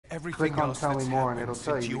Everything Click on else Tell Me that's More and happened it'll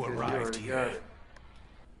tell since you you because you arrived already got here. it.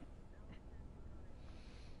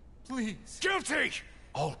 Please. Guilty!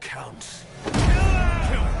 All counts. Kill him!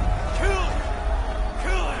 Kill him!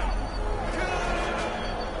 Kill him! Kill him!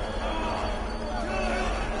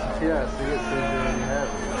 Yeah, see it says you already have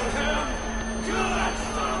it. Kill that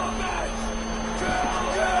son of a bitch! Kill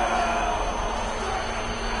him!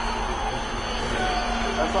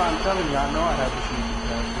 That's why I'm telling you, I know I have this music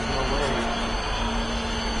pack. There's no way.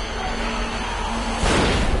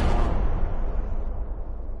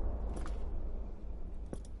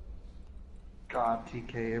 God,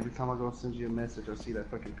 TK, every time I go send you a message, I see that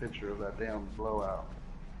fucking picture of that damn blowout.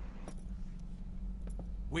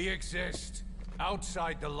 We exist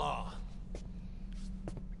outside the law.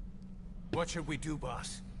 What should we do,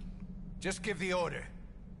 boss? Just give the order.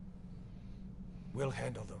 We'll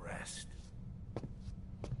handle the rest.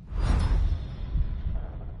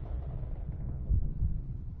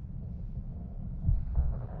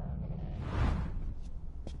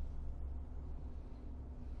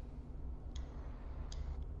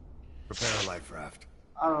 Prepare a life raft.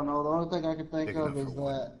 I don't know, the only thing I can think Big of enough is for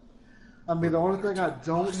one. that... I mean, the only thing I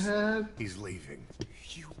don't have He's leaving.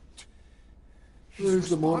 is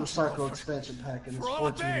the motorcycle responsible expansion pack, and it's for all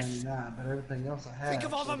of this. $14.99, but everything else I have. Think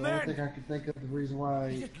of all so the the only men. thing I can think of, the reason why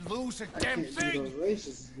We didn't lose a I damn can't do thing! those races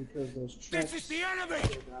is because those tracks... This is the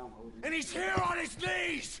enemy! And he's here on his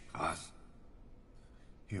knees! Us?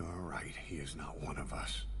 You are right, he is not one of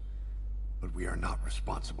us. But we are not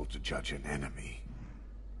responsible to judge an enemy.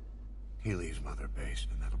 He leaves Mother Base,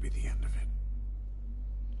 and that'll be the end of it.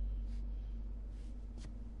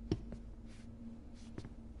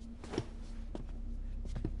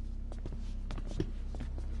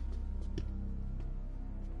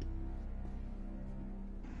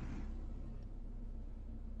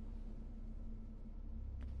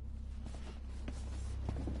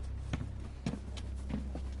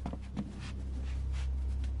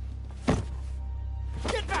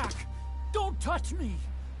 Get back! Don't touch me!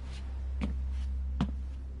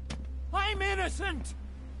 I'm innocent!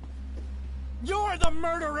 You're the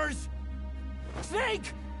murderers!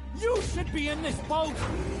 Snake! You should be in this boat!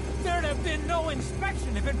 There'd have been no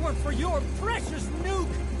inspection if it weren't for your precious nuke!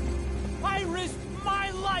 I risked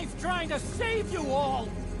my life trying to save you all!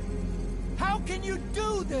 How can you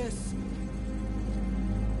do this?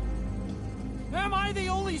 Am I the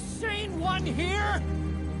only sane one here?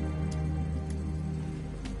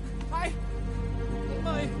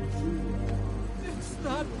 It's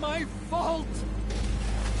not my fault!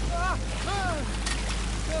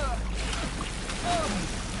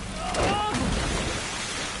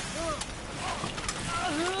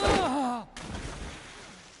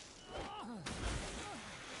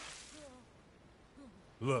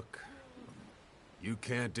 Look, you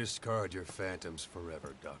can't discard your phantoms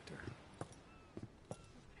forever, Doctor.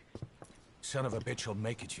 Son of a bitch will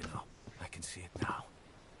make it, you know. I can see it now.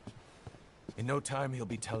 In no time, he'll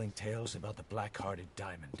be telling tales about the black-hearted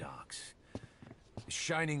Diamond Dogs. The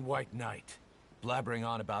Shining White Knight, blabbering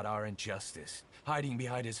on about our injustice, hiding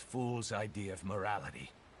behind his fool's idea of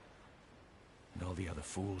morality. And all the other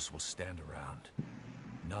fools will stand around,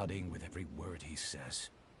 nodding with every word he says.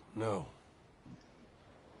 No.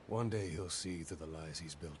 One day he'll see through the lies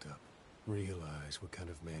he's built up. Realize what kind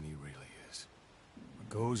of man he really is. What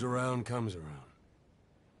goes around comes around.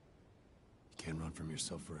 You can't run from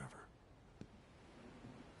yourself forever.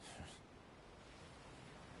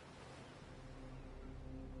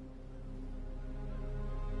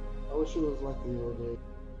 I wish it was like the old days.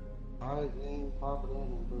 Buy a game, pop it in,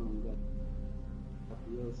 and boom, you got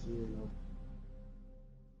DLC and no.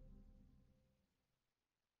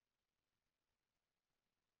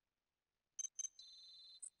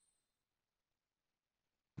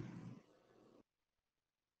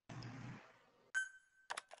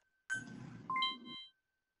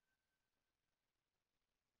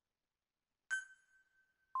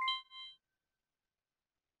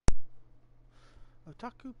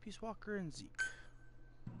 Otaku, Peace Walker, and Zeke.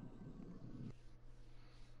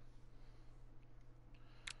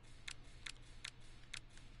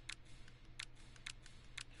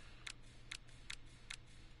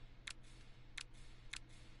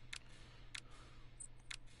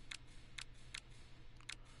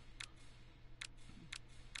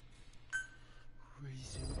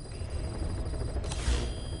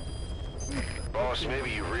 Boss, maybe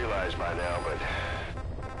you realize by now, but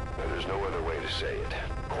there's no other way to say it.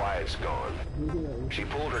 Quiet's gone. She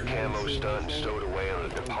pulled her camo stun stowed away on a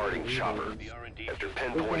departing chopper. After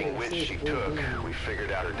pinpointing which she took, we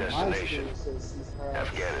figured out her destination.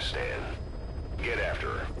 Afghanistan. Get after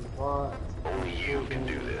her. Only you can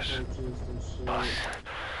do this. Boss,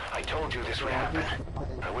 I told you this would happen.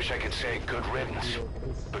 I wish I could say good riddance,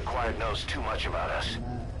 but Quiet knows too much about us.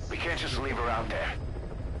 We can't just leave her out there.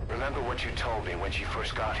 Remember what you told me when she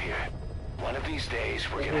first got here. One of these days,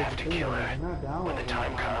 we're gonna have to kill her. When the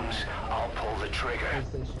time comes, I'll pull the trigger.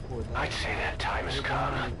 I'd say that time has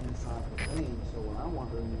come.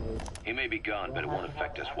 He may be gone, but it won't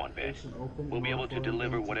affect us one bit. We'll be able to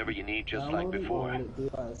deliver whatever you need just like before.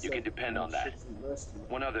 You can depend on that.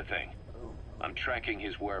 One other thing. I'm tracking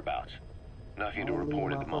his whereabouts. Nothing to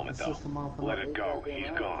report at the moment, though. Let it go.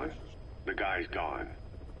 He's gone. The guy's gone.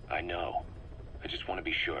 I know. I just want to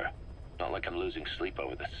be sure. Not like I'm losing sleep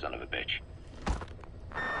over this son of a bitch.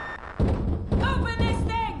 Open this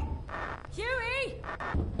thing! Huey!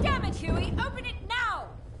 Damn it, Huey! Open it now!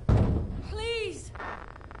 Please!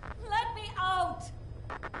 Let me out!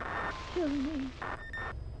 Kill me.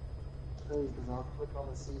 Because I'll click on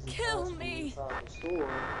the season Kill me! inside the store,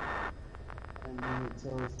 and then it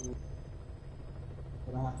tells me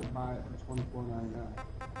that I have to buy it for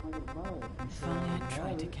 $24.99. If only I'd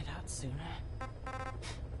tried to get out sooner.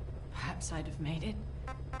 Perhaps I'd have made it.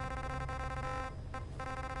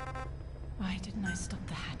 Why didn't I stop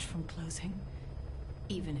the hatch from closing?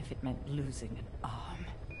 Even if it meant losing an arm.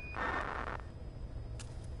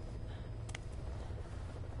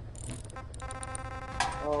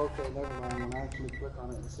 Oh, okay, never mind. When I actually click on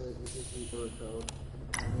it, it says it gives me door code.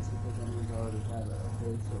 And it's because I means I already have it.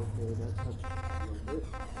 Okay, so that touches a little bit.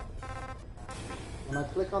 When I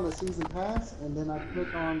click on the season pass, and then I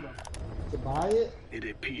click on to buy it, It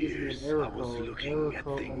it gives me appears an error I was code. looking at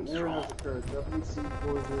An things error wrong. has occurred.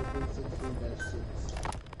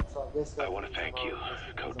 WC40363-6. So I guess that I want to thank you,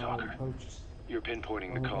 Code Talker. You're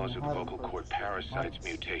pinpointing the cause of the vocal cord parasite's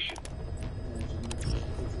mutation.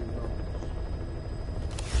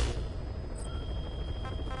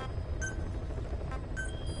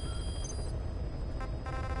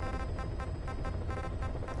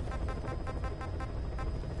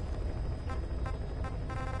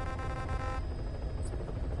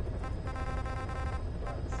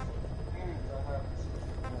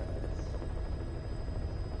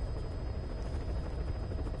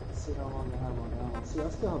 See how long I have on download. See, I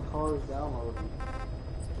still have cars downloading.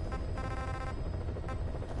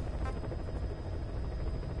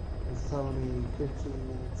 It's telling me 15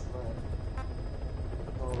 minutes left.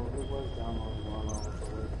 Oh, it was downloading while I was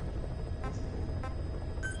away. That's cool.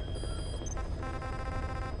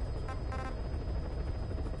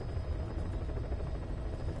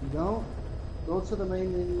 You don't? Go to the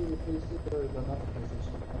main menu of your PC, or not the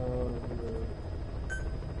PlayStation,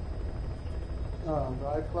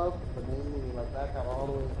 Drive Club, the main menu, like back out all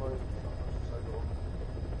the way towards the circle.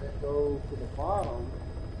 Then go to the bottom,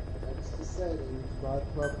 next to settings, Drive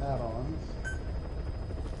Club add-ons.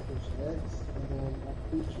 Push X, and then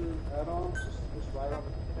feature add-ons, just push right on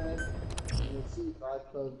the head, and you'll see Drive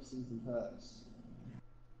Club Season Pass.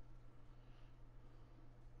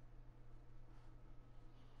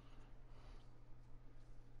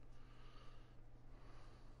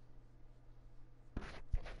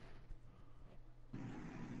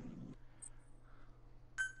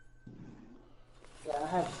 Yeah, I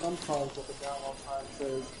have some cars with the download time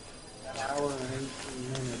says an hour and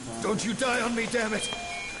 18 minutes. Don't you die on me, damn it!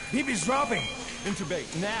 BB's dropping!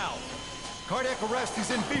 Intubate, now! Cardiac arrest,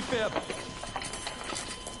 he's in B-fib!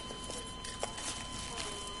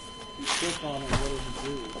 You click on it, what does it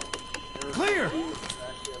do? Clear! It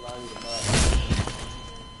actually allows you to buy.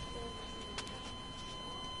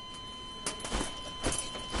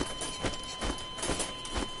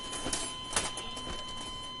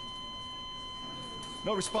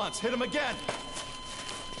 No response, hit him again!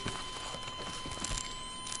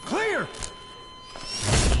 Clear!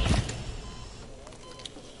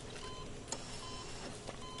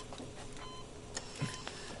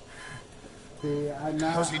 See,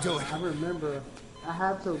 How's he doing? I remember, I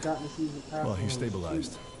had to have gotten the season pass. Well, he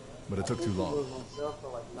stabilized, but it took too long.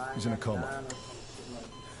 He's in a coma.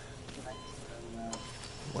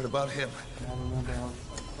 What about him? I remember I was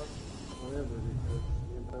like, whatever, because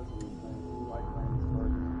it doesn't he like playing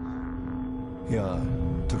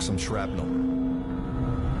Spartans. He, took some shrapnel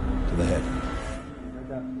to the head. I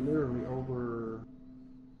got literally over,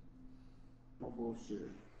 oh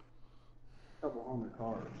bullshit, a couple hundred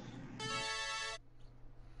cars.